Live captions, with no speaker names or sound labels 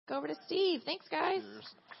back over to Steve. Thanks, guys. Cheers.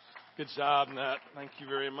 Good job, Nat. Thank you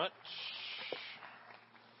very much.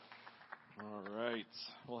 All right.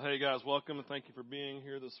 Well, hey, guys, welcome, and thank you for being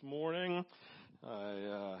here this morning.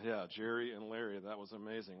 Jerry and Larry, that was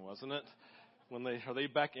amazing, wasn't it? Are they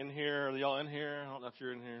back in here? Are they all in here? I don't know if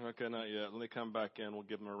you're in here. Okay, not yet. When they come back in, we'll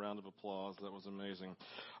give them a round of applause. That was amazing.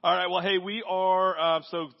 All right. Well, hey, we are,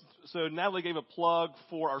 so Natalie gave a plug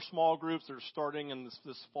for our small groups that are starting in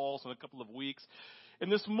this fall, so in a couple of weeks.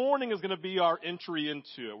 And this morning is going to be our entry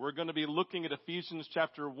into it. We're going to be looking at Ephesians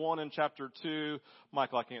chapter 1 and chapter 2.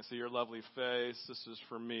 Michael, I can't see your lovely face. This is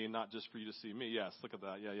for me, not just for you to see me. Yes, look at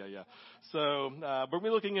that. Yeah. So, we're going to be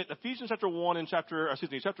looking at Ephesians chapter 1 and chapter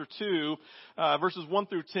 2, verses 1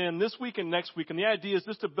 through 10 this week and next week. And the idea is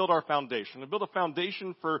just to build our foundation, to build a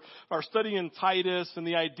foundation for our study in Titus. And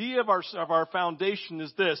the idea of our foundation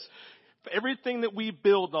is this. Everything that we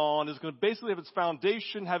build on is going to basically have its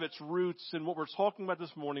foundation, have its roots in what we're talking about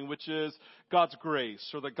this morning, which is God's grace,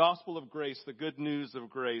 or the gospel of grace, the good news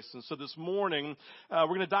of grace. And so this morning, we're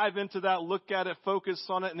going to dive into that, look at it, focus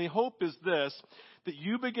on it. And the hope is this, that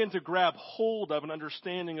you begin to grab hold of an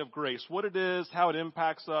understanding of grace, what it is, how it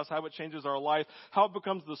impacts us, how it changes our life, how it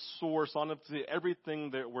becomes the source on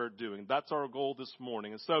everything that we're doing. That's our goal this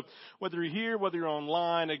morning. And so whether you're here, whether you're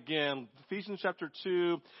online, again, Ephesians chapter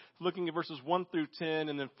 2, looking at verses 1 through 10,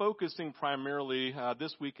 and then focusing primarily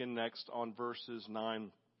this week and next on verses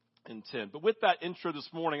 9 and 10. But with that intro this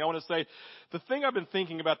morning, I want to say the thing I've been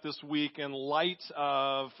thinking about this week in light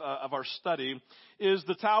of our study is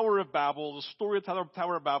the Tower of Babel, the story of the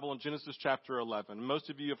Tower of Babel in Genesis chapter 11.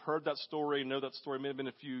 Most of you have heard that story, know that story. It may have been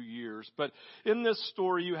a few years. But in this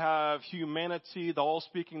story, you have humanity, they're all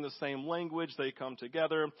speaking the same language. They come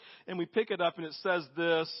together. And we pick it up, and it says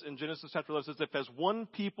this in Genesis chapter 11. It says, if as one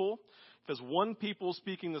people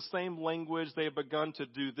speaking the same language, they have begun to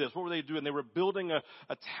do this. What were they doing? They were building a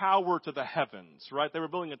tower to the heavens, right? They were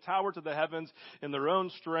building a tower to the heavens in their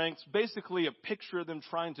own strengths. Basically a picture of them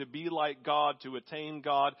trying to be like God, to attain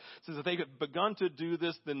God. It says if they had begun to do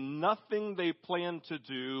this, then nothing they plan to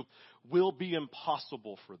do will be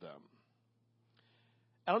impossible for them.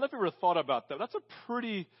 I don't know if you ever thought about that. That's a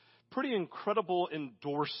pretty incredible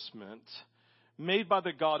endorsement made by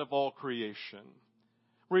the God of all creation,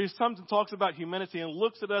 where he comes and talks about humanity and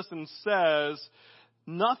looks at us and says,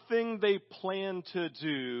 nothing they plan to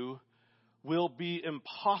do will be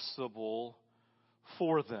impossible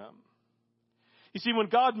for them. You see, when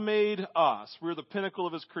God made us, we're the pinnacle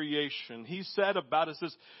of his creation. He said about us,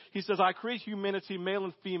 he says, I create humanity, male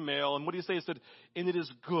and female. And what did he say? He said, and it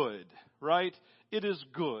is good, right? It is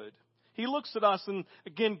good. He looks at us and,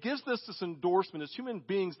 again, gives us this endorsement as human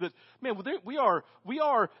beings that, man, we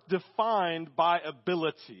are defined by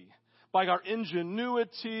ability, by our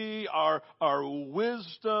ingenuity, our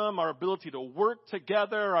wisdom, our ability to work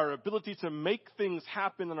together, our ability to make things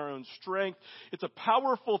happen in our own strength. It's a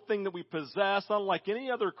powerful thing that we possess, unlike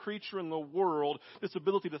any other creature in the world, this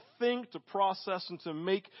ability to think, to process, and to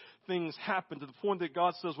make things happen to the point that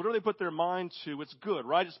God says, whatever they put their mind to, it's good,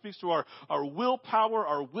 right? It speaks to our willpower,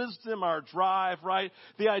 our wisdom, our drive, right?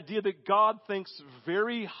 The idea that God thinks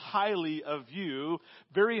very highly of you,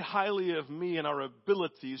 very highly of me and our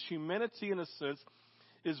abilities. Humanity, in a sense,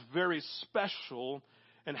 is very special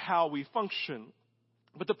in how we function.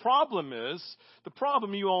 But the problem,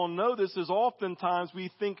 you all know this, is oftentimes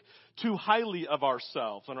we think too highly of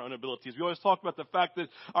ourselves and our own abilities. We always talk about the fact that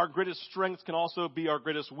our greatest strengths can also be our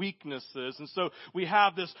greatest weaknesses. And so we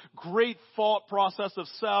have this great thought process of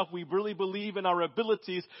self. We really believe in our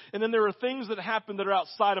abilities. And then there are things that happen that are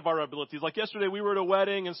outside of our abilities. Like yesterday we were at a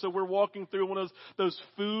wedding, and so we're walking through one of those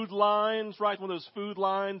food lines, right? One of those food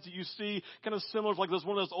lines that you see kind of similar, like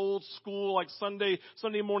one of those old school, like Sunday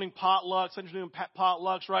morning potlucks, Sunday afternoon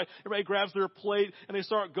potlucks, right? Everybody grabs their plate and they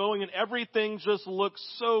start going, and everything just looks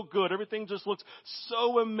so good. Everything just looks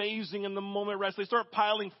so amazing in the moment, right? So they start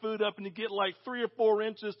piling food up, and you get like 3 or 4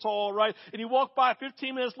 inches tall, right? And you walk by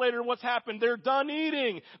 15 minutes later, and what's happened? They're done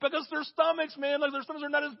eating because their stomachs, man, like their stomachs are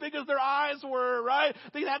not as big as their eyes were, right?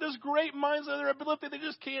 They had this great mindset of their ability. They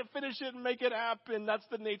just can't finish it and make it happen. That's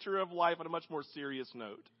the nature of life on a much more serious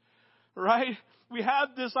note, right? We have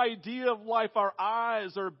this idea of life. Our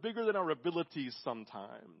eyes are bigger than our abilities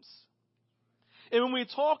sometimes. And when we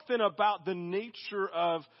talk then about the nature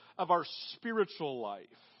of our spiritual life,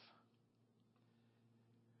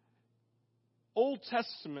 Old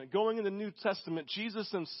Testament, going in the New Testament,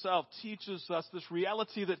 Jesus himself teaches us this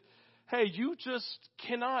reality that, hey, you just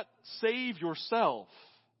cannot save yourself.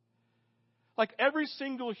 Like every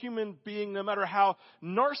single human being, no matter how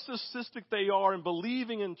narcissistic they are in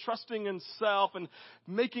believing and trusting in self and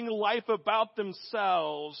making life about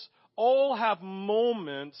themselves, all have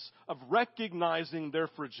moments of recognizing their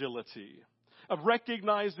fragility, of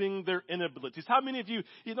recognizing their inabilities. How many of you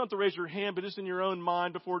don't have to raise your hand, but just in your own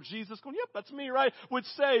mind before Jesus, going, yep, that's me, right? Would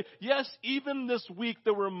say, yes, even this week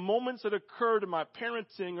there were moments that occurred in my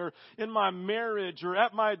parenting or in my marriage or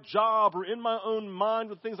at my job or in my own mind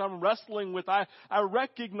with things I'm wrestling with. I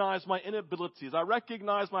recognize my inabilities. I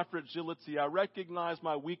recognize my fragility. I recognize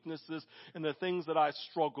my weaknesses and the things that I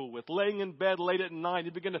struggle with. Laying in bed late at night,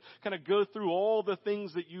 you begin to kind of go through all the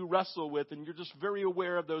things that you wrestle with, and you're just very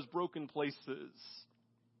aware of those broken places.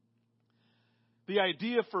 The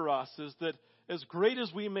idea for us is that as great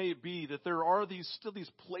as we may be, that there are still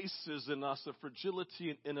these places in us of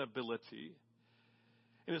fragility and inability.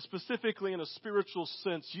 And specifically in a spiritual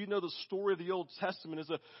sense, the story of the Old Testament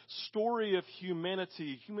is a story of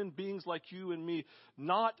humanity, human beings like you and me,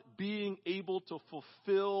 not being able to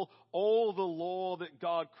fulfill all the law that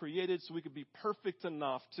God created so we could be perfect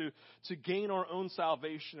enough to gain our own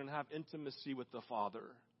salvation and have intimacy with the Father.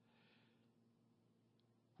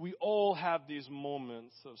 We all have these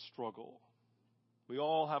moments of struggle. We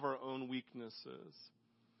all have our own weaknesses.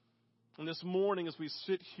 And this morning, as we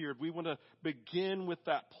sit here, we want to begin with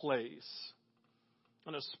that place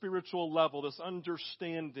on a spiritual level, this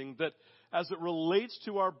understanding that as it relates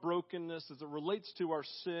to our brokenness, as it relates to our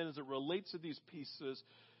sin, as it relates to these pieces,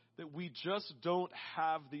 that we just don't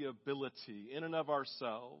have the ability in and of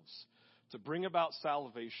ourselves to bring about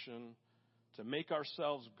salvation, to make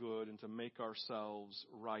ourselves good, and to make ourselves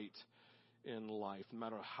right in life, no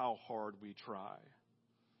matter how hard we try.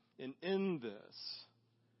 And in this,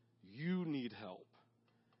 you need help.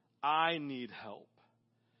 I need help.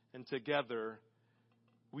 And together,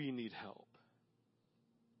 we need help.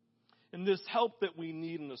 And this help that we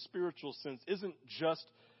need in a spiritual sense isn't just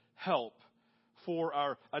help for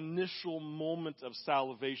our initial moment of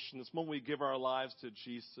salvation. It's when we give our lives to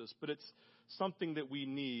Jesus. But it's something that we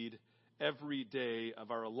need every day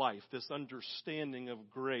of our life, this understanding of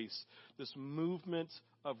grace, this movement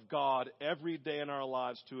of God every day in our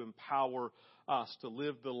lives to empower us to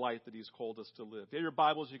live the life that He's called us to live. If you have your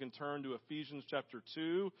Bibles, you can turn to Ephesians chapter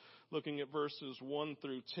 2, looking at verses 1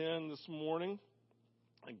 through 10 this morning.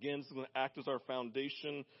 Again, this is going to act as our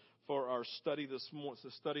foundation for our study this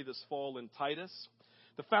fall in Titus.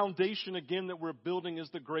 The foundation, again, that we're building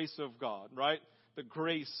is the grace of God, right? The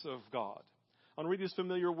grace of God. I'll read these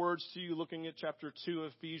familiar words to you, looking at chapter 2,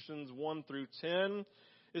 Ephesians 1 through 10.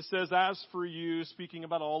 It says, as for you, speaking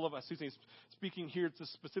about all of us, speaking here to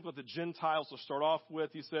specifically the Gentiles to start off with,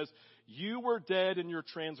 he says, you were dead in your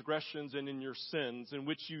transgressions and in your sins, in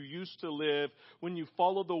which you used to live when you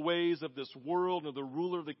followed the ways of this world and the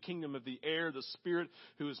ruler of the kingdom of the air, the Spirit,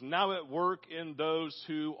 who is now at work in those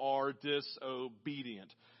who are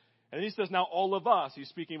disobedient. And he says, now all of us, he's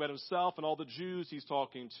speaking about himself and all the Jews he's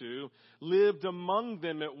talking to, lived among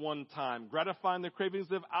them at one time, gratifying the cravings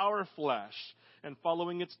of our flesh and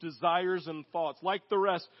following its desires and thoughts. Like the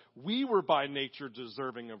rest, we were by nature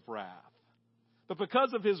deserving of wrath. But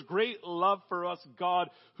because of His great love for us, God,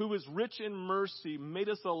 who is rich in mercy, made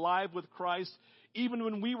us alive with Christ, even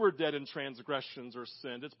when we were dead in transgressions or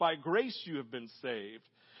sin. It's by grace you have been saved.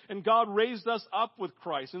 And God raised us up with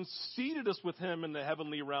Christ and seated us with Him in the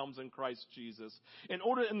heavenly realms in Christ Jesus, in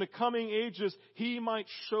order in the coming ages He might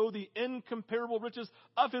show the incomparable riches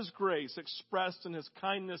of His grace expressed in His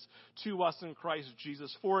kindness to us in Christ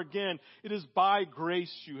Jesus. For again, it is by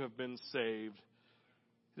grace you have been saved.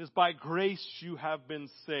 It is by grace you have been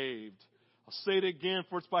saved. I'll say it again,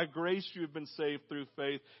 for it's by grace you have been saved through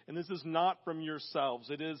faith. And this is not from yourselves.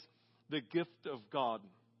 It is the gift of God.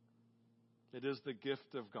 It is the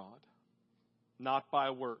gift of God, not by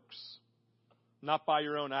works, not by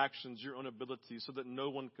your own actions, your own abilities, so that no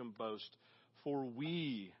one can boast. For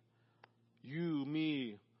we, you,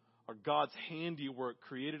 me, are God's handiwork,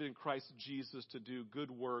 created in Christ Jesus to do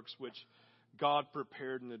good works, which God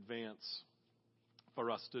prepared in advance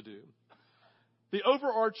for us to do. The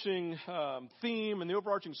overarching theme and the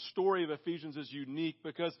overarching story of Ephesians is unique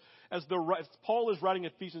because as Paul is writing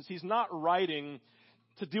Ephesians, he's not writing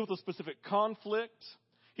to deal with a specific conflict.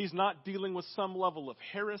 He's not dealing with some level of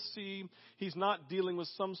heresy. He's not dealing with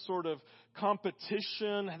some sort of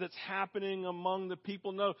competition that's happening among the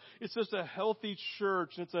people. No, it's just a healthy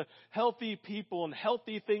church. It's a healthy people, and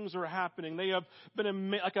healthy things are happening. They have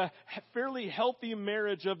been like a fairly healthy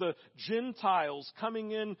marriage of the Gentiles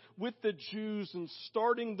coming in with the Jews and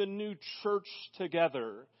starting the new church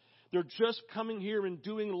together. They're just coming here and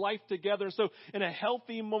doing life together. So in a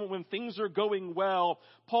healthy moment when things are going well,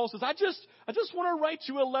 Paul says, I just want to write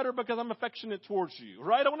you a letter because I'm affectionate towards you,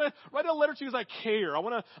 right? I want to write a letter to you because I care. I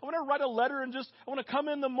want to write a letter and I want to come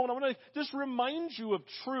in the moment. I want to just remind you of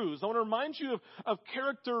truths. I want to remind you of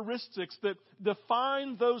characteristics that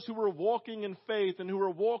define those who are walking in faith and who are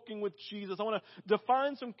walking with Jesus. I want to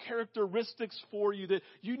define some characteristics for you that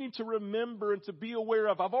you need to remember and to be aware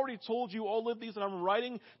of. I've already told you all of these, and I'm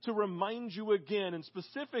writing to remind you again. And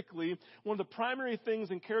specifically, one of the primary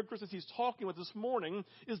things and characteristics he's talking about this morning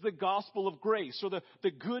is the gospel of grace, or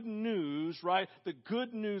the good news, right? The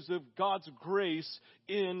good news of God's grace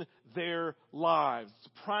in their lives. It's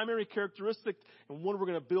a primary characteristic, and one we're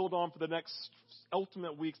going to build on for the next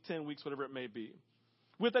ultimate weeks, 10 weeks, whatever it may be.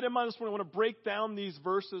 With that in mind, this morning, I want to break down these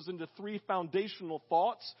verses into three foundational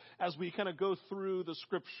thoughts as we kind of go through the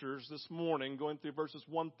scriptures this morning, going through verses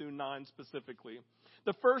 1 through 9 specifically.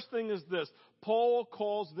 The first thing is this: Paul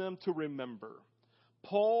calls them to remember.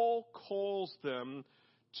 Paul calls them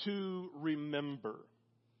to remember.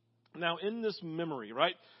 Now, in this memory,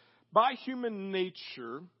 right, by human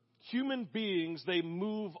nature, human beings, they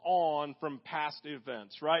move on from past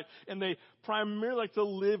events, right? And they primarily like to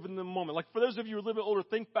live in the moment. Like for those of you who are a little bit older,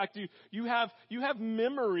 think back to you have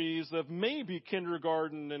memories of maybe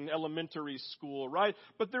kindergarten and elementary school, right?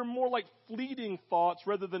 But they're more like fleeting thoughts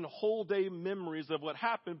rather than whole day memories of what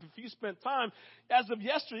happened. But if you spent time, as of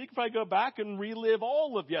yesterday, you can probably go back and relive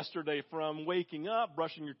all of yesterday, from waking up,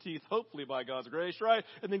 brushing your teeth, hopefully by God's grace, right?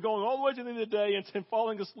 And then going all the way to the end of the day and then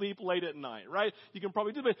falling asleep late at night, right? You can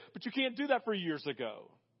probably do that, but you can't do that for years ago.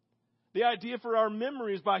 The idea for our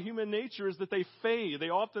memories by human nature is that they fade. They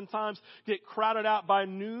oftentimes get crowded out by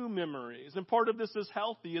new memories. And part of this is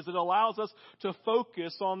healthy, as it allows us to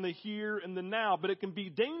focus on the here and the now. But it can be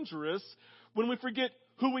dangerous when we forget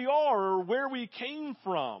who we are or where we came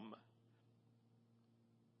from.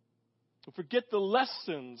 We forget the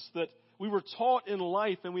lessons that we were taught in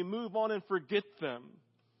life and we move on and forget them.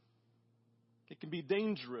 It can be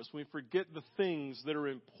dangerous when we forget the things that are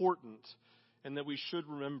important and that we should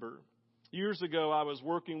remember. Years ago, I was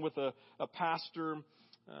working with a pastor.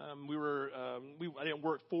 I didn't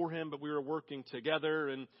work for him, but we were working together.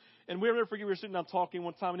 And we'll never forget, we were sitting down talking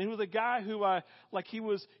one time, and he was a guy who he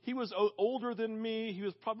was older than me. He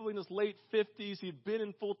was probably in his late 50s. He'd been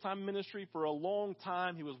in full-time ministry for a long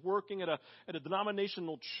time. He was working at a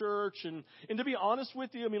denominational church. And to be honest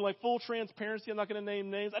with you, I mean, like full transparency, I'm not going to name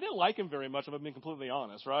names. I didn't like him very much, if I'm being completely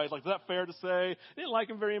honest, right? Like, is that fair to say? I didn't like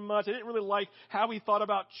him very much. I didn't really like how he thought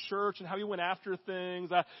about church and how he went after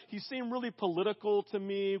things. He seemed really political to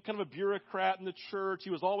me, kind of a bureaucrat in the church. He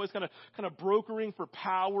was always kind of brokering for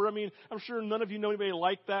power. I mean, I'm sure none of you know anybody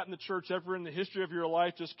like that in the church ever in the history of your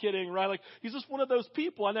life. Just kidding, right? Like, he's just one of those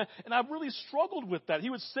people. And I really struggled with that. He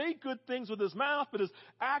would say good things with his mouth, but his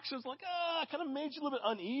actions kind of made you a little bit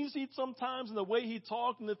uneasy sometimes in the way he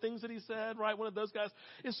talked and the things that he said, right? One of those guys.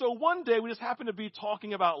 And so one day we just happened to be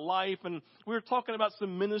talking about life, and we were talking about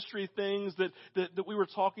some ministry things that we were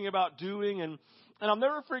talking about doing. And I'll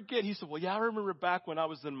never forget, he said, well, yeah, I remember back when I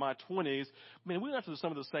was in my 20s, man, we went after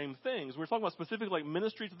some of the same things. We were talking about specifically like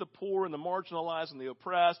ministry to the poor and the marginalized and the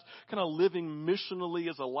oppressed, kind of living missionally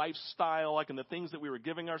as a lifestyle, like in the things that we were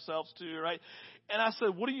giving ourselves to, right? And I said,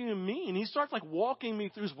 what do you mean? He starts like walking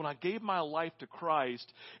me through when I gave my life to Christ,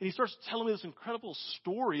 and he starts telling me this incredible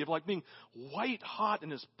story of like being white hot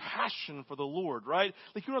in his passion for the Lord, right?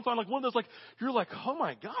 Like, you know what I'm talking, like one of those, like, you're like, oh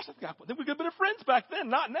my gosh, we could have been friends back then.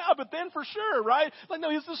 Not now, but then for sure, right? Like, no,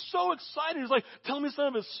 he's just so excited. He's like telling me some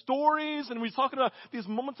of his stories, and we're talking about these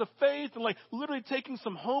moments of faith, and like literally taking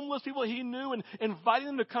some homeless people he knew and inviting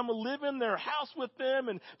them to come live in their house with them,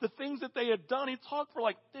 and the things that they had done. He talked for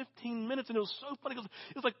like 15 minutes, and it was so funny because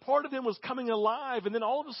it was like part of him was coming alive, and then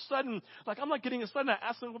all of a sudden, like I'm like getting excited, and I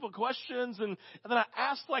asked him a couple of questions, and then I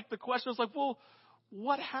asked like the question, I was like, well,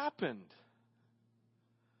 what happened?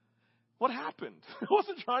 What happened? I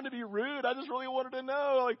wasn't trying to be rude. I just really wanted to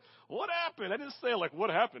know, like, what happened? I didn't say, like,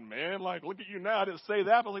 what happened, man? Like, look at you now. I didn't say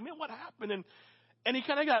that. But like, man, what happened? And he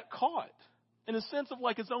kind of got caught in a sense of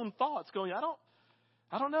like his own thoughts going, I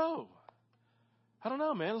don't know. I don't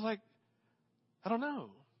know, man. I was like, I don't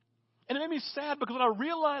know. And it made me sad because what I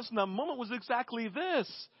realized in that moment was exactly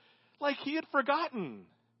this. Like, he had forgotten.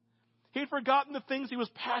 He had forgotten the things he was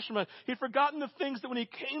passionate about. He had forgotten the things that when he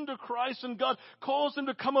came to Christ and God caused him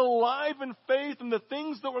to come alive in faith, and the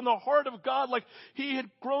things that were in the heart of God, like he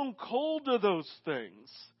had grown cold to those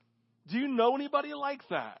things. Do you know anybody like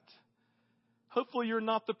that? Hopefully you're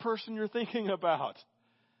not the person you're thinking about.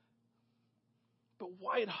 But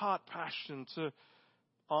white hot passion to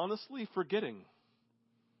honestly forgetting.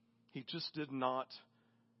 He just did not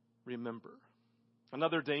remember.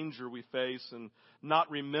 Another danger we face in not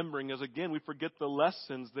remembering is, again, we forget the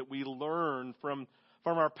lessons that we learned from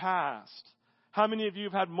our past. How many of you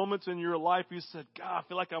have had moments in your life you said, God, I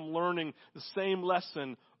feel like I'm learning the same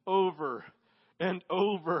lesson over and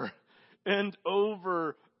over and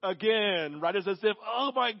over again, right? It's as if,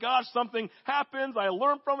 oh my gosh, something happens. I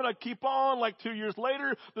learn from it. I keep on. Like 2 years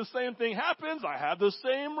later, the same thing happens. I have the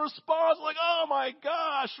same response. Like, oh my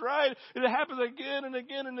gosh, right? And it happens again and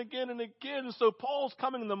again and again and again. And so Paul's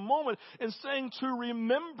coming in the moment and saying to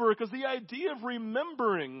remember, because the idea of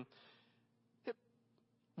remembering, it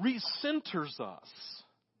recenters us.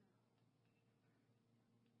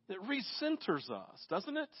 It recenters us,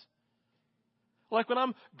 doesn't it? Like when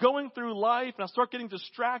I'm going through life and I start getting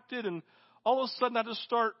distracted and all of a sudden I just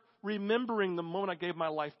start remembering the moment I gave my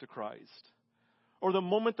life to Christ. Or the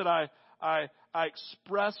moment that I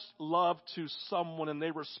expressed love to someone and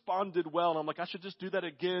they responded well. And I'm like, I should just do that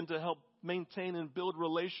again to help maintain and build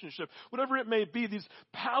relationship. Whatever it may be, this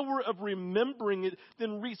power of remembering it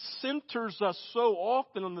then recenters us so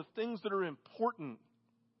often on the things that are important.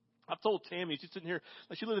 I've told Tammy, she's sitting here,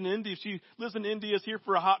 like she lives in India. She lives in India, is here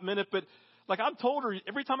for a hot minute, but like I've told her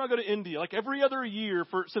every time I go to India, like every other year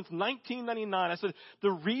since 1999, I said,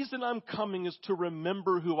 the reason I'm coming is to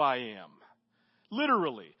remember who I am.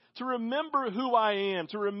 Literally. To remember who I am,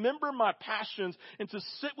 to remember my passions, and to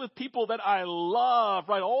sit with people that I love,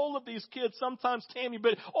 right? All of these kids, sometimes Tammy,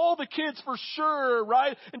 but all the kids for sure,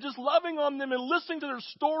 right? And just loving on them and listening to their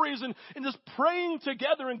stories and just praying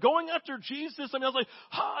together and going after Jesus. I mean, I was like,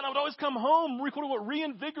 and I would always come home,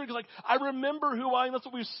 reinvigorated, because like, I remember who I am. That's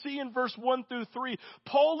what we see in verse 1 through 3.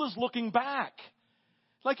 Paul is looking back.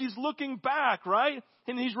 Like he's looking back, right?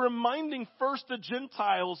 And he's reminding first the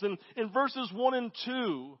Gentiles in verses 1 and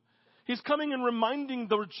 2. He's coming and reminding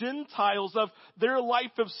the Gentiles of their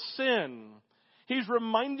life of sin. He's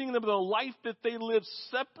reminding them of the life that they lived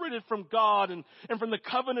separated from God and from the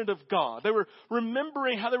covenant of God. They were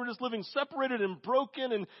remembering how they were just living separated and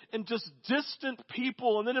broken and just distant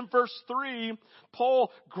people. And then in verse 3,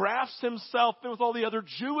 Paul grafts himself in with all the other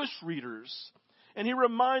Jewish readers. And he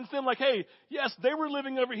reminds them like, hey, yes, they were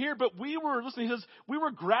living over here, but he says, we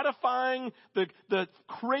were gratifying the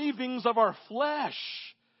cravings of our flesh.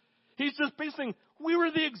 He's just basically saying, we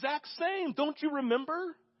were the exact same. Don't you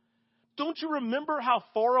remember? Don't you remember how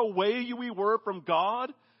far away we were from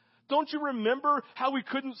God? Don't you remember how we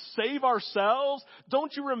couldn't save ourselves?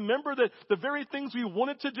 Don't you remember that the very things we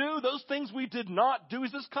wanted to do, those things we did not do?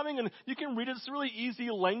 He's just coming, and you can read it. It's really easy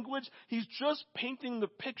language. He's just painting the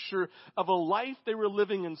picture of a life they were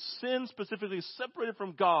living in sin, specifically separated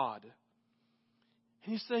from God.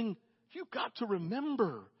 And he's saying, you've got to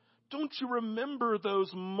remember. Don't you remember those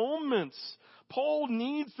moments? Paul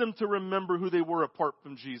needs them to remember who they were apart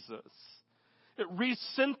from Jesus. It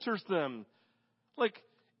recenters them.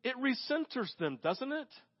 It recenters them, doesn't it?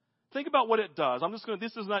 Think about what it does.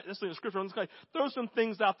 This is not necessarily a scripture. I'm just going to throw some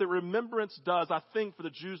things out that remembrance does, I think, for the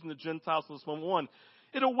Jews and the Gentiles in this moment. One,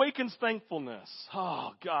 it awakens thankfulness.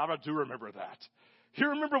 Oh, God, I do remember that. You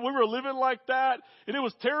remember we were living like that, and it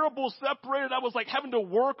was terrible, separated. I was like having to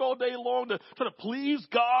work all day long to try to please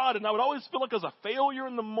God, and I would always feel like I was a failure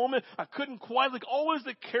in the moment. I couldn't quite, always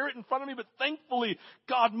the carrot in front of me, but thankfully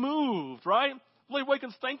God moved, right? It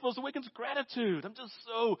awakens thankfulness, it awakens gratitude.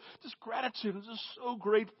 Gratitude. I'm just so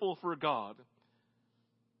grateful for God.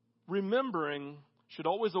 Remembering should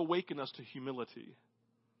always awaken us to humility.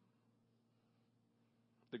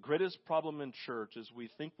 The greatest problem in church is we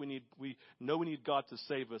know we need God to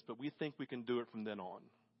save us, but we think we can do it from then on.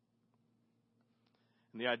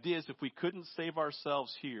 And the idea is if we couldn't save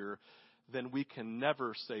ourselves here, then we can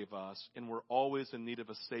never save us, and we're always in need of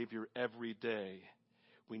a Savior every day.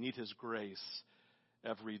 We need His grace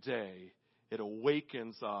every day. It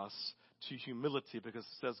awakens us to humility because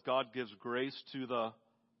it says God gives grace to the,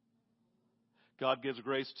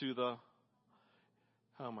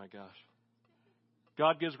 oh my gosh.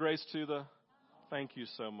 God gives grace to the, thank you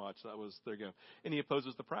so much. There you go. And He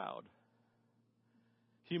opposes the proud.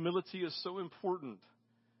 Humility is so important.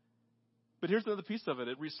 But here's another piece of it.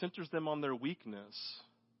 It recenters them on their weakness.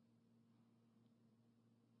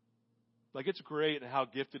 It's great how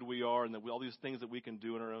gifted we are and that all these things that we can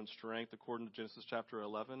do in our own strength according to Genesis chapter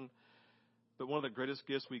 11. But one of the greatest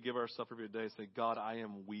gifts we give ourselves every day is say, God, I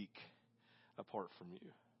am weak apart from you.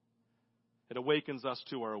 It awakens us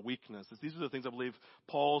to our weaknesses. These are the things I believe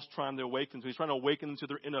Paul's trying to awaken to. He's trying to awaken them to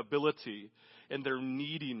their inability and their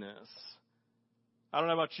neediness. I don't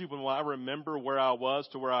know about you, but when I remember where I was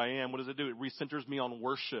to where I am, what does it do? It recenters me on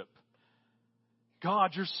worship.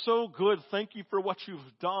 God, you're so good. Thank you for what you've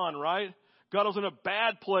done, right? God, I was in a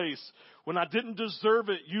bad place when I didn't deserve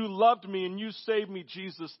it. You loved me and you saved me.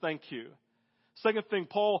 Jesus, thank you. Second thing,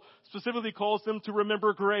 Paul specifically calls them to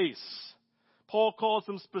remember grace. Paul calls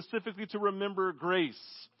them specifically to remember grace.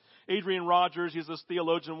 Adrian Rogers, he's this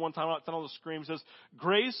theologian one time on the screen, says,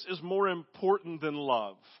 grace is more important than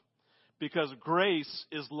love because grace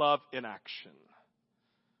is love in action.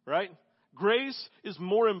 Right? Grace is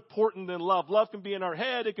more important than love. Love can be in our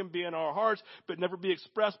head, it can be in our hearts, but never be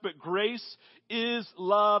expressed. But grace is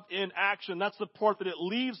love in action. That's the part that it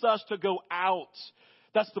leaves us to go out.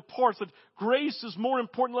 That's the part that grace is more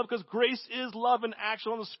important than love because grace is love in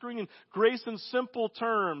action on the screen. Grace in simple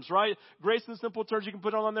terms, right? Grace in simple terms, you can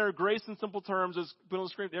put it on there. Grace in simple terms is put on the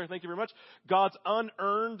screen there. Thank you very much. God's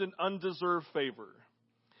unearned and undeserved favor.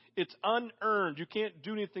 It's unearned. You can't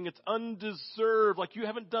do anything. It's undeserved. Like you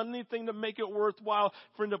haven't done anything to make it worthwhile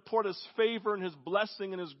for him to pour his favor and his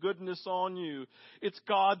blessing and his goodness on you. It's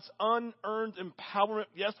God's unearned empowerment,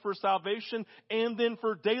 yes, for salvation and then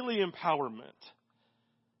for daily empowerment.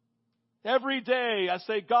 Every day I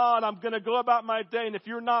say, God, I'm going to go about my day, and if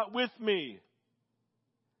you're not with me,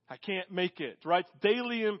 I can't make it, right?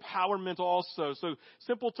 Daily empowerment also. So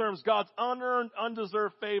simple terms, God's unearned,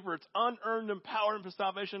 undeserved favor. It's unearned empowerment for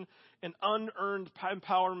salvation and unearned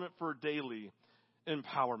empowerment for daily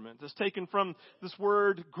empowerment. It's taken from this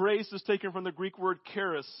word, grace is taken from the Greek word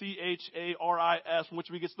charis, C-H-A-R-I-S, from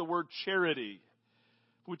which we get the word charity.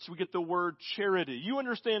 You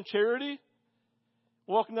understand charity?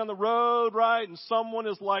 Walking down the road, right? And someone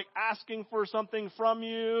is like asking for something from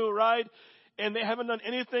you, right? And they haven't done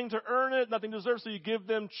anything to earn it, nothing deserves, so you give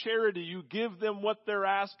them charity. You give them what they're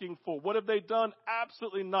asking for. What have they done?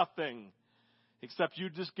 Absolutely nothing. Except you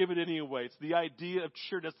just give it anyway. It's the idea of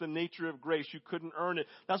charity. That's the nature of grace. You couldn't earn it.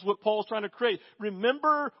 That's what Paul's trying to create.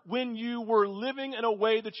 Remember when you were living in a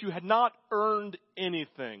way that you had not earned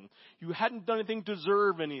anything. You hadn't done anything to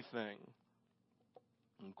deserve anything.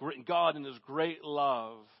 And God, in his great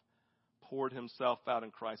love, poured himself out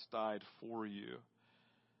and Christ died for you.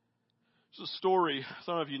 It's a story.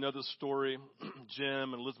 Some of you know this story.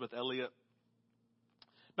 Jim and Elizabeth Elliott.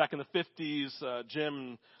 Back in the 50s, Jim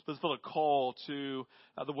and Elizabeth felt a call to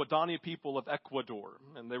the Wadani people of Ecuador,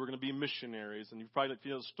 and they were going to be missionaries. And you probably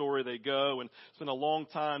know the story. They go, and it's been a long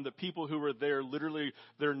time. The people who were there, literally,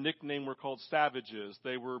 their nickname were called savages.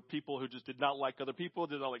 They were people who just did not like other people,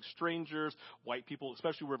 did not like strangers. White people,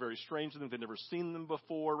 especially, were very strange to them. They'd never seen them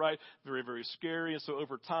before, right? Very, very scary. And so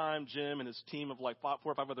over time, Jim and his team of like 4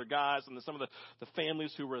 or 5 other guys, and then some of the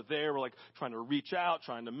families who were there were like trying to reach out,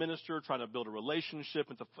 trying to minister, trying to build a relationship.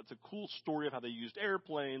 It's a cool story of how they used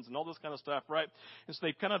airplanes and all this kind of stuff, right? And so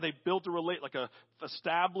they built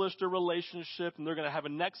established a relationship, and they're going to have a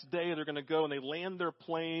next day. They're going to go and they land their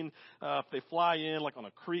plane. If they fly in like on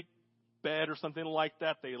a creek bed or something like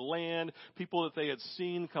that, they land. People that they had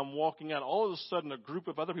seen come walking out. All of a sudden, a group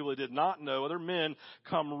of other people they did not know, other men,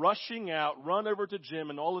 come rushing out, run over to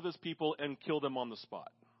Jim and all of his people and kill them on the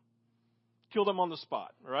spot.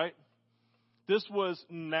 Right? This was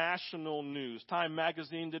national news. Time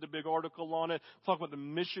magazine did a big article on it, talking about the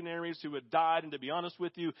missionaries who had died. And to be honest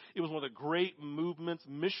with you, it was one of the great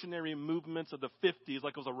missionary movements of the 50s.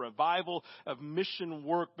 Like it was a revival of mission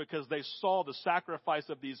work because they saw the sacrifice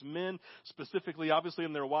of these men, specifically, obviously,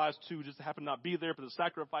 and their wives too, just happened to not be there, but the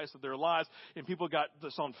sacrifice of their lives. And people got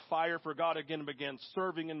this on fire for God again and began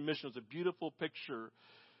serving in mission. It was a beautiful picture,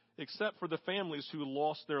 except for the families who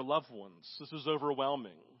lost their loved ones. This was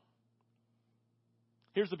overwhelming.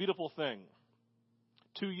 Here's the beautiful thing.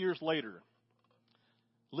 2 years later,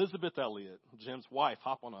 Elizabeth Elliott, Jim's wife,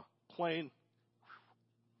 hop on a plane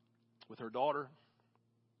with her daughter,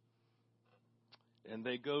 and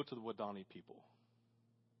they go to the Wadani people.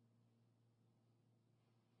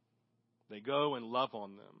 They go and love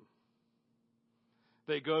on them.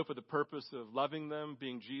 They go for the purpose of loving them,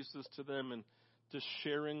 being Jesus to them, and just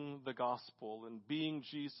sharing the gospel and being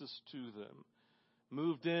Jesus to them.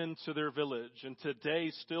 Moved into their village. And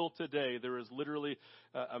still today, there is literally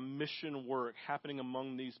a mission work happening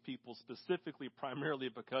among these people, specifically, primarily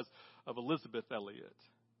because of Elizabeth Elliott.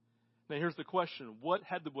 Now, here's the question. What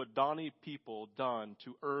had the Wadani people done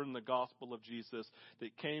to earn the gospel of Jesus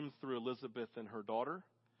that came through Elizabeth and her daughter?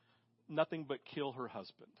 Nothing but kill her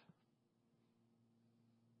husband.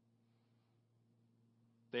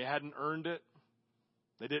 They hadn't earned it.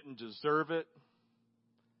 They didn't deserve it.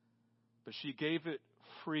 But she gave it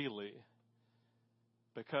freely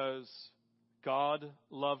because God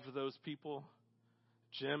loved those people.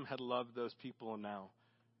 Jim had loved those people, and now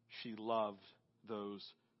she loved those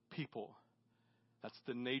people. That's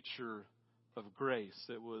the nature of grace.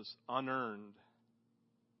 It was unearned.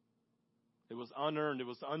 It was unearned. It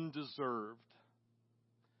was undeserved.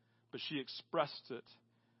 But she expressed it.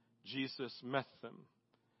 Jesus met them.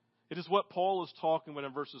 It is what Paul is talking about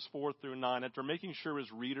in verses 4 through 9. After making sure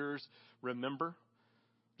his readers remember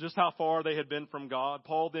just how far they had been from God,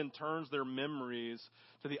 Paul then turns their memories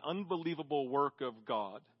to the unbelievable work of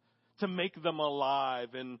God to make them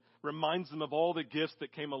alive and reminds them of all the gifts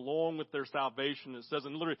that came along with their salvation. It says,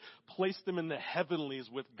 and literally place them in the heavenlies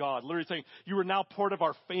with God. Literally saying, you are now part of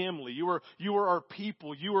our family. You are our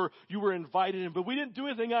people. You were invited in. But we didn't do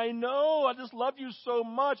anything. I know. I just love you so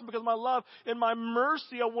much. And because of my love and my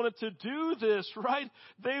mercy, I wanted to do this, right?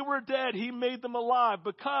 They were dead. He made them alive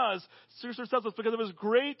because, Scripture says this, because of his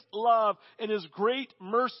great love and his great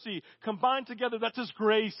mercy combined together. That's his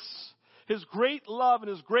grace. His great love and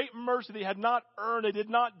his great mercy that he had not earned, they did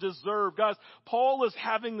not deserve. Guys, Paul is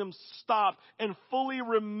having them stop and fully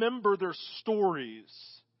remember their stories.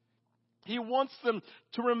 He wants them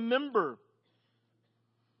to remember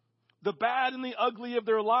the bad and the ugly of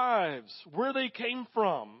their lives, where they came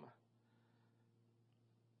from.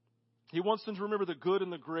 He wants them to remember the good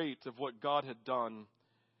and the great of what God had done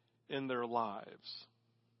in their lives.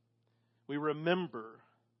 We remember,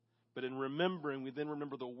 but in remembering, we then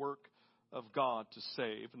remember the work of God to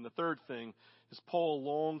save. And the third thing is Paul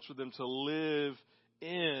longs for them to live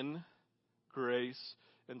in grace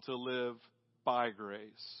and to live by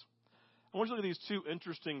grace. I want you to look at these two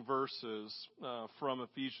interesting verses from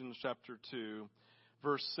Ephesians chapter 2,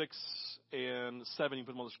 verse 6 and 7. You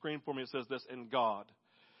put them on the screen for me. It says this, And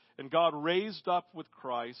God raised up with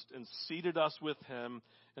Christ and seated us with him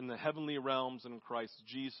in the heavenly realms in Christ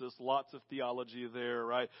Jesus. Lots of theology there,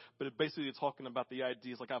 right? But it basically it's talking about the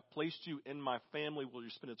ideas like I've placed you in my family. Will you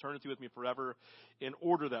spend eternity with me forever? In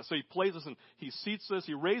order that. So he places us and he seats us.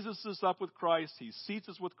 He raises us up with Christ. He seats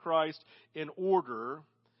us with Christ in order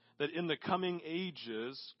that in the coming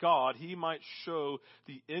ages, God, he might show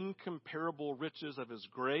the incomparable riches of his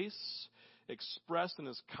grace expressed in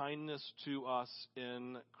his kindness to us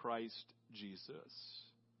in Christ Jesus.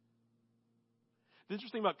 The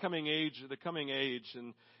interesting about the coming age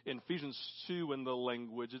in Ephesians 2 in the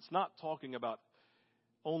language, it's not talking about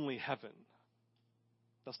only heaven.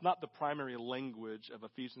 That's not the primary language of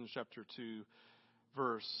Ephesians chapter 2,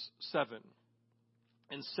 verse 7.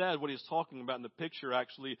 Instead, what he's talking about in the picture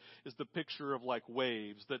actually is the picture of like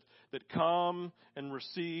waves that come and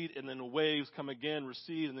recede, and then waves come again,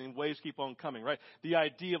 recede, and then waves keep on coming, right? The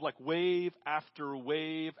idea of like wave after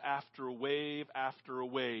wave after wave after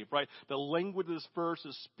wave, right? The language of this verse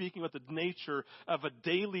is speaking about the nature of a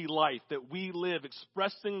daily life that we live,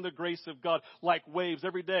 expressing the grace of God like waves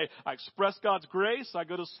every day. I express God's grace, I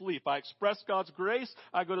go to sleep. I express God's grace,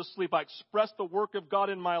 I go to sleep. I express the work of God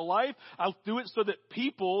in my life. I'll do it so that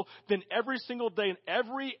people then every single day in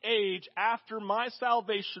every age after my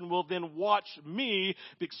salvation will then watch me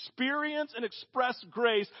experience and express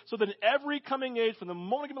grace so that in every coming age from the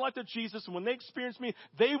moment I give my life to Jesus and when they experience me,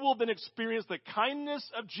 they will then experience the kindness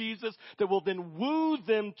of Jesus that will then woo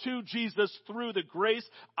them to Jesus through the grace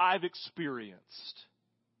I've experienced.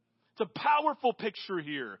 It's a powerful picture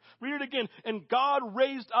here. Read it again. And God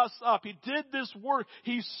raised us up. He did this work.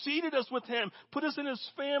 He seated us with him, put us in his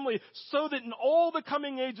family so that in all the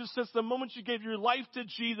coming ages since the moment you gave your life to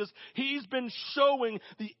Jesus, he's been showing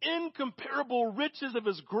the incomparable riches of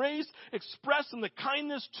his grace expressed in the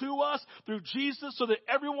kindness to us through Jesus so that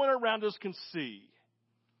everyone around us can see.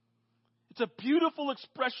 It's a beautiful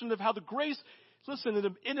expression of how the grace, listen,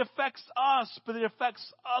 it affects us, but it affects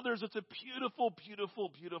others. It's a beautiful,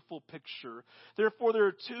 beautiful, beautiful picture. Therefore, there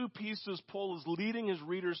are two pieces Paul is leading his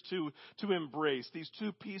readers to embrace. These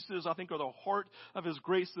two pieces, I think, are the heart of his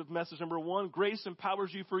grace of message. Number one, grace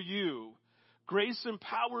empowers you for you. Grace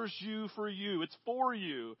empowers you for you. It's for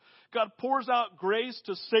you. God pours out grace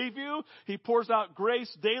to save you. He pours out grace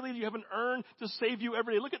daily that you haven't earned to save you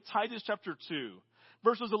every day. Look at Titus chapter 2.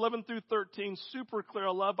 Verses 11 through 13, super clear.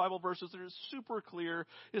 I love Bible verses that are super clear.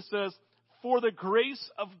 It says, for the grace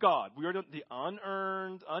of God, we are the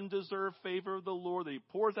unearned, undeserved favor of the Lord that he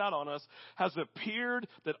pours out on us, has appeared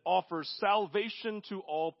that offers salvation to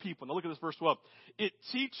all people. Now look at this verse 12. It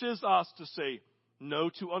teaches us to say no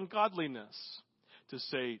to ungodliness, to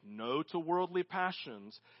say no to worldly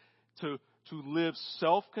passions, to live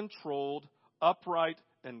self-controlled, upright,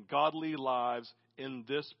 and godly lives in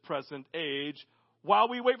this present age, while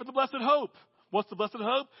we wait for the blessed hope. What's the blessed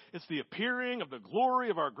hope? It's the appearing of the glory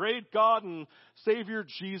of our great God and Savior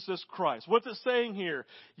Jesus Christ. What's it saying here?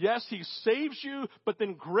 Yes, He saves you, but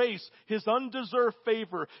then grace, His undeserved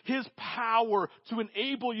favor, His power to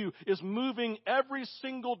enable you is moving every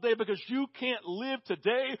single day, because you can't live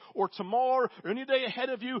today or tomorrow or any day ahead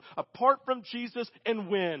of you apart from Jesus and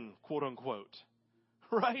win, quote unquote.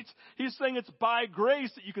 Right? He's saying it's by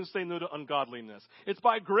grace that you can say no to ungodliness. It's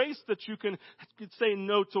by grace that you can say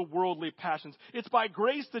no to worldly passions. It's by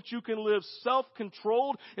grace that you can live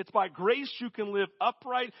self-controlled. It's by grace you can live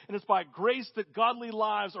upright. And it's by grace that godly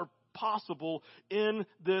lives are possible in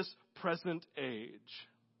this present age.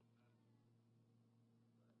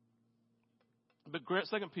 But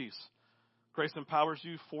second piece, grace empowers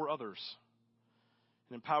you for others.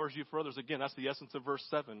 It empowers you for others. Again, that's the essence of verse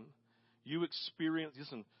 7. You experience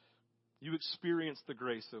the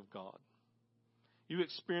grace of God. You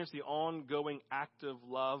experience the ongoing active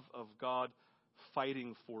love of God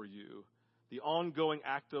fighting for you. The ongoing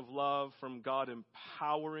active love from God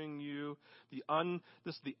empowering you. The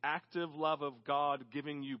active love of God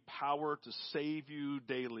giving you power to save you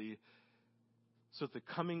daily, so that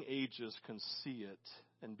the coming ages can see it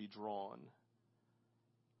and be drawn.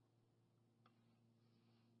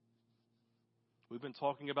 We've been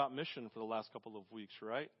talking about mission for the last couple of weeks,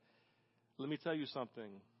 right? Let me tell you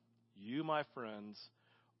something. You, my friends,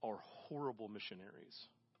 are horrible missionaries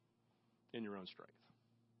in your own strength.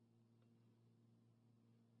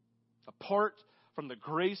 Apart from the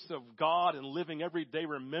grace of God and living every day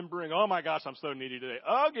remembering, oh my gosh, I'm so needy today.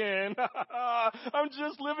 Again, I'm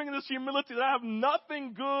just living in this humility that I have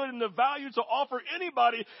nothing good and the value to offer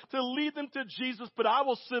anybody to lead them to Jesus. But I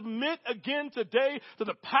will submit again today to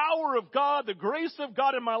the power of God, the grace of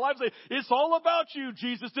God in my life. Say, it's all about you,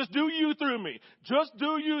 Jesus. Just do you through me. Just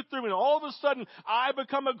do you through me. And all of a sudden, I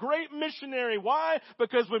become a great missionary. Why?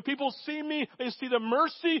 Because when people see me, they see the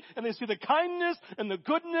mercy and they see the kindness and the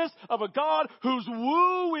goodness of a God who's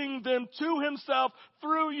wooing them to Himself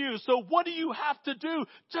through you. So what do you have to do?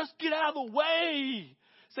 Just get out of the way.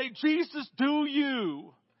 Say, Jesus, do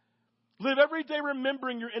you. Live every day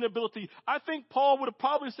remembering your inability. I think Paul would have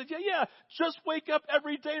probably said, yeah, just wake up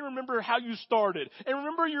every day and remember how you started. And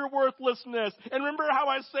remember your worthlessness. And remember how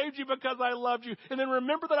I saved you because I loved you. And then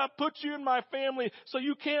remember that I put you in my family, so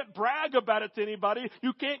you can't brag about it to anybody.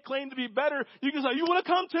 You can't claim to be better. You can say, you want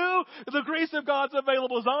to come too? The grace of God's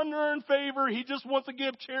available. It's unearned favor. He just wants to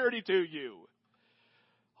give charity to you.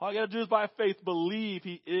 All you got to do is by faith believe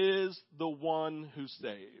He is the one who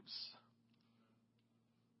saves.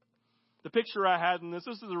 The picture I had in this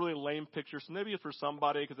is a really lame picture, so maybe it's for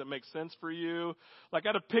somebody because it makes sense for you. Like I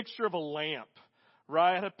had a picture of a lamp,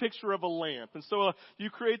 right? I had a picture of a lamp. And so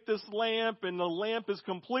you create this lamp, and the lamp is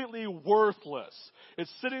completely worthless.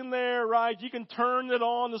 It's sitting there, right? You can turn it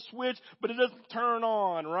on, the switch, but it doesn't turn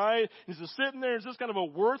on, right? It's just sitting there. It's just kind of a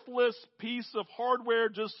worthless piece of hardware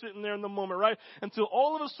just sitting there in the moment, right? Until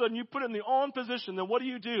all of a sudden you put it in the on position. Then what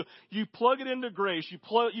do? You plug it into grace. You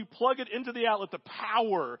plug it into the outlet, the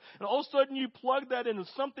power. And all of a sudden you plug that into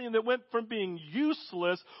something that went from being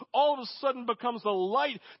useless, all of a sudden becomes a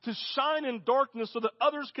light to shine in darkness so that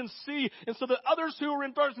others can see, and so that others who are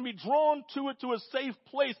in darkness can be drawn to it, to a safe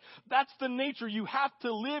place. That's the nature. You have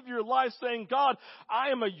to live your life saying, God, I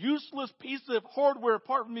am a useless piece of hardware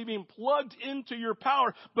apart from me being plugged into your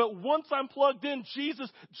power. But once I'm plugged in, Jesus,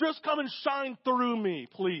 just come and shine through me,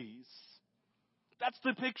 please. That's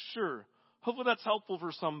the picture. Hopefully that's helpful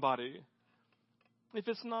for somebody. If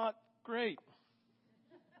it's not, great.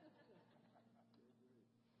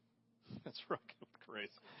 That's right.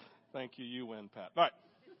 Grace. Thank you. You win, Pat. All right.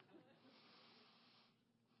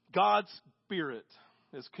 God's Spirit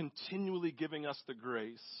is continually giving us the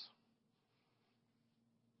grace,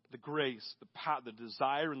 the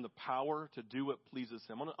desire and the power to do what pleases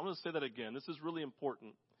Him. I'm going to say that again. This is really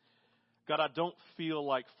important. God, I don't feel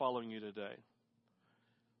like following you today,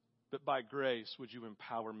 but by grace, would you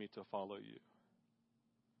empower me to follow you?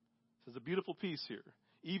 There's a beautiful piece here.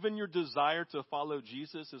 Even your desire to follow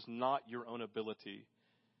Jesus is not your own ability.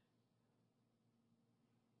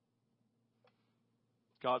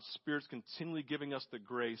 God's Spirit's continually giving us the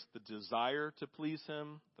grace, the desire to please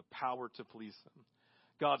Him, the power to please Him.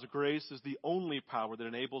 God's grace is the only power that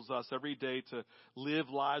enables us every day to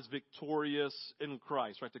live lives victorious in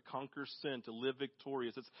Christ, right? To conquer sin, to live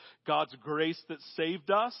victorious. It's God's grace that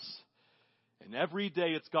saved us. And every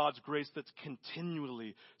day it's God's grace that's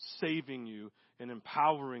continually saving you and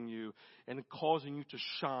empowering you and causing you to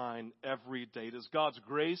shine every day. It is God's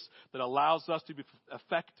grace that allows us to be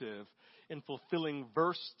effective in fulfilling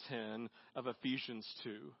verse 10 of Ephesians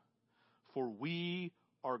 2. For we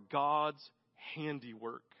are God's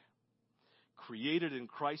handiwork, created in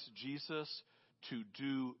Christ Jesus to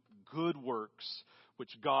do good works, which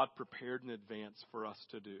God prepared in advance for us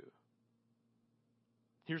to do.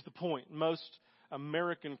 Here's the point. Most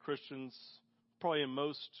American Christians, probably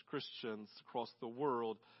most Christians across the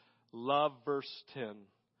world, love verse 10.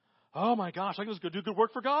 Oh my gosh, I can just go do good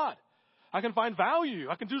work for God. I can find value.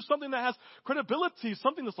 I can do something that has credibility,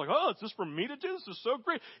 something that's like, oh, it's just for me to do. This is so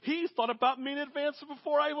great. He thought about me in advance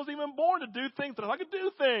before I was even born to do things, that I could do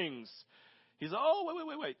things. He's,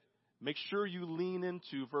 oh, wait. Make sure you lean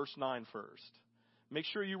into verse 9 first. Make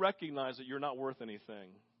sure you recognize that you're not worth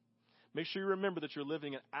anything. Make sure you remember that you're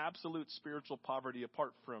living in absolute spiritual poverty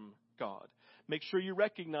apart from God. Make sure you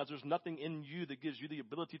recognize there's nothing in you that gives you the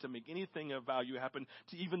ability to make anything of value happen,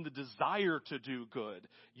 to even the desire to do good.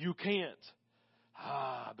 You can't.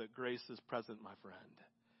 But grace is present, my friend.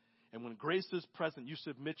 And when grace is present, you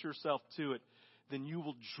submit yourself to it, then you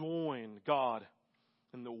will join God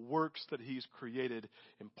in the works that He's created.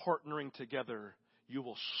 And partnering together, you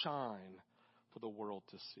will shine for the world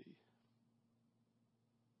to see.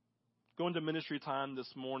 Going to ministry time this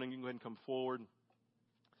morning, you can go ahead and come forward.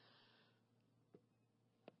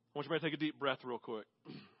 I want you to take a deep breath real quick.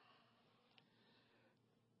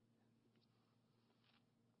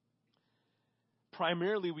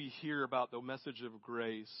 Primarily, we hear about the message of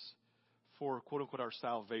grace for, quote unquote, our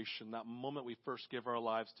salvation, that moment we first give our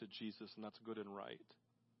lives to Jesus, and that's good and right.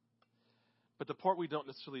 But the part we don't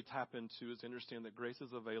necessarily tap into is to understand that grace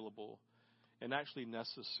is available and actually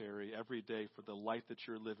necessary every day for the life that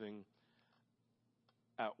you're living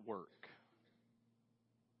at work,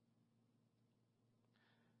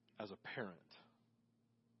 as a parent,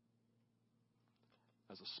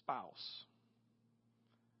 as a spouse,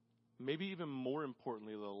 maybe even more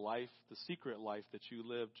importantly, the secret life that you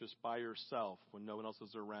live just by yourself when no one else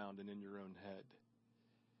is around and in your own head.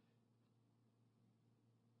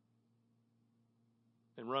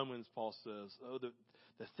 In Romans, Paul says,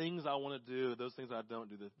 the things I want to do, those things I don't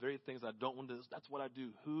do, the very things I don't want to do, that's what I do.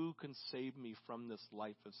 Who can save me from this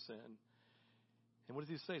life of sin? And what does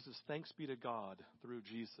he say? He says, thanks be to God through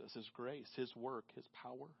Jesus, His grace, His work, His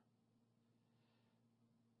power.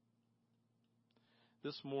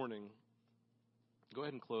 This morning, go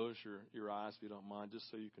ahead and close your eyes if you don't mind, just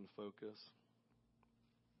so you can focus.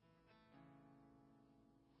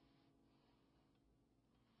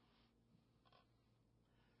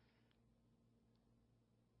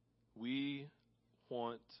 We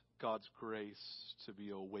want God's grace to be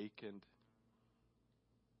awakened.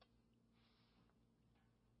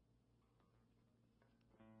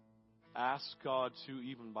 Ask God to,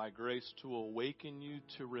 even by grace, to awaken you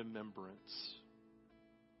to remembrance.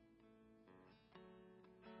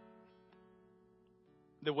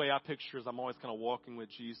 The way I picture is I'm always kind of walking with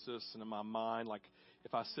Jesus, and in my mind, like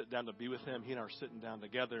if I sit down to be with Him, He and I are sitting down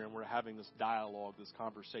together, and we're having this dialogue, this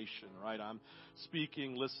conversation, right? I'm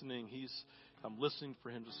speaking, listening. I'm listening for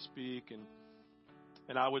Him to speak,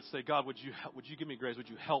 and I would say, God, would you give me grace? Would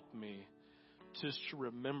you help me just to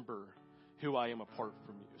remember who I am apart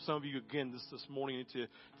from you? Some of you, again, this morning need to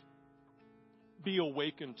be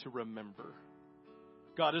awakened to remember.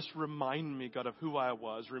 God, just remind me, God, of who I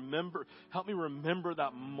was. Help me remember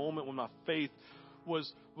that moment when my faith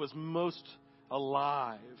was most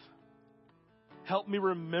alive. Help me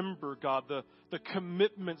remember, God, the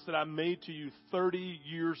commitments that I made to you 30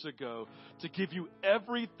 years ago to give you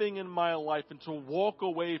everything in my life and to walk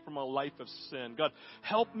away from a life of sin. God,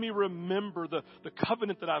 help me remember the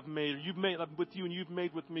covenant that I've made, you've made with you and you've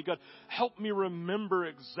made with me. God, help me remember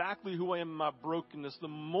exactly who I am in my brokenness. The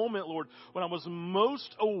moment, Lord, when I was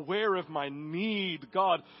most aware of my need,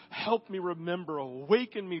 God, help me remember.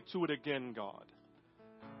 Awaken me to it again, God.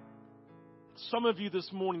 Some of you this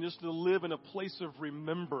morning just to live in a place of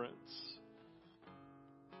remembrance.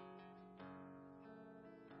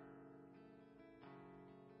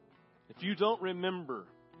 If you don't remember,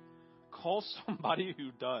 call somebody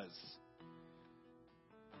who does.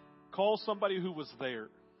 Call somebody who was there.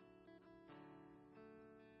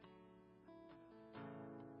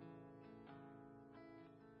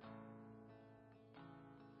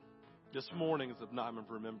 This morning is a time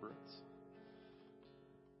of remembrance.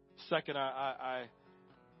 Second,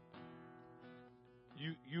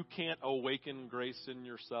 you can't awaken grace in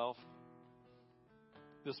yourself.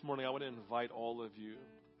 This morning, I want to invite all of you,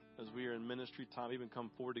 as we are in ministry time, even come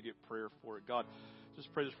forward to get prayer for it. God,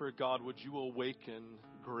 just pray this prayer. God, would you awaken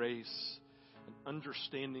grace an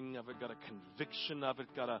understanding of it, God, a conviction of it,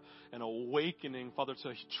 God, an awakening, Father,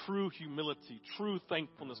 to true humility, true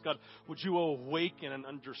thankfulness. God, would you awaken an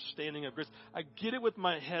understanding of grace? I get it with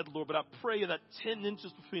my head, Lord, but I pray that 10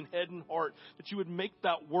 inches between head and heart, that you would make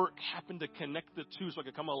that work happen to connect the two so I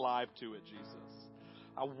could come alive to it, Jesus.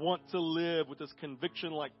 I want to live with this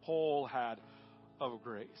conviction like Paul had of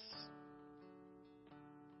grace.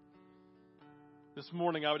 This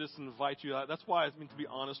morning, I would just invite you. That's why, to be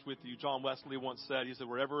honest with you, John Wesley once said, he said,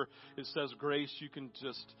 wherever it says grace, you can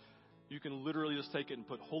literally just take it and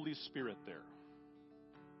put Holy Spirit there.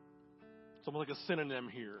 It's almost like a synonym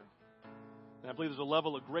here. And I believe there's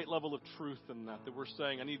a great level of truth in that we're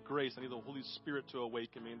saying, I need grace. I need the Holy Spirit to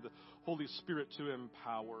awaken me, and the Holy Spirit to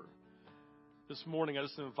empower. This morning, I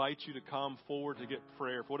just invite you to come forward to get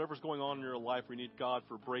prayer. For whatever's going on in your life, we need God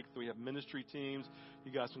for breakthrough. We have ministry teams.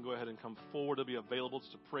 You guys can go ahead and come forward to be available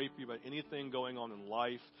to pray for you about anything going on in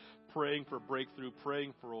life, praying for breakthrough,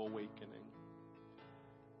 praying for awakening.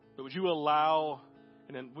 But would you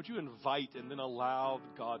would you invite and then allow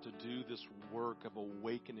God to do this work of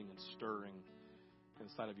awakening and stirring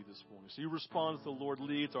inside of you this morning? So you respond as the Lord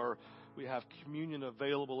leads. We have communion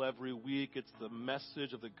available every week. It's the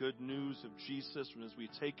message of the good news of Jesus. And as we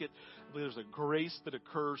take it, there's a grace that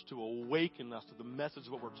occurs to awaken us to the message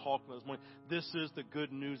of what we're talking about this morning. This is the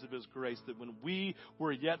good news of His grace, that when we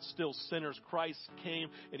were yet still sinners, Christ came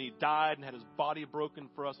and He died and had His body broken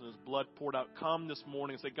for us and His blood poured out. Come this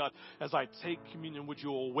morning and say, God, as I take communion, would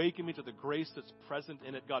you awaken me to the grace that's present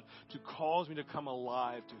in it, God, to cause me to come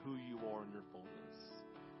alive to who you are in your fullness.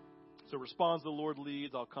 So respond as the Lord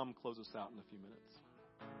leads. I'll come close us out in a few minutes.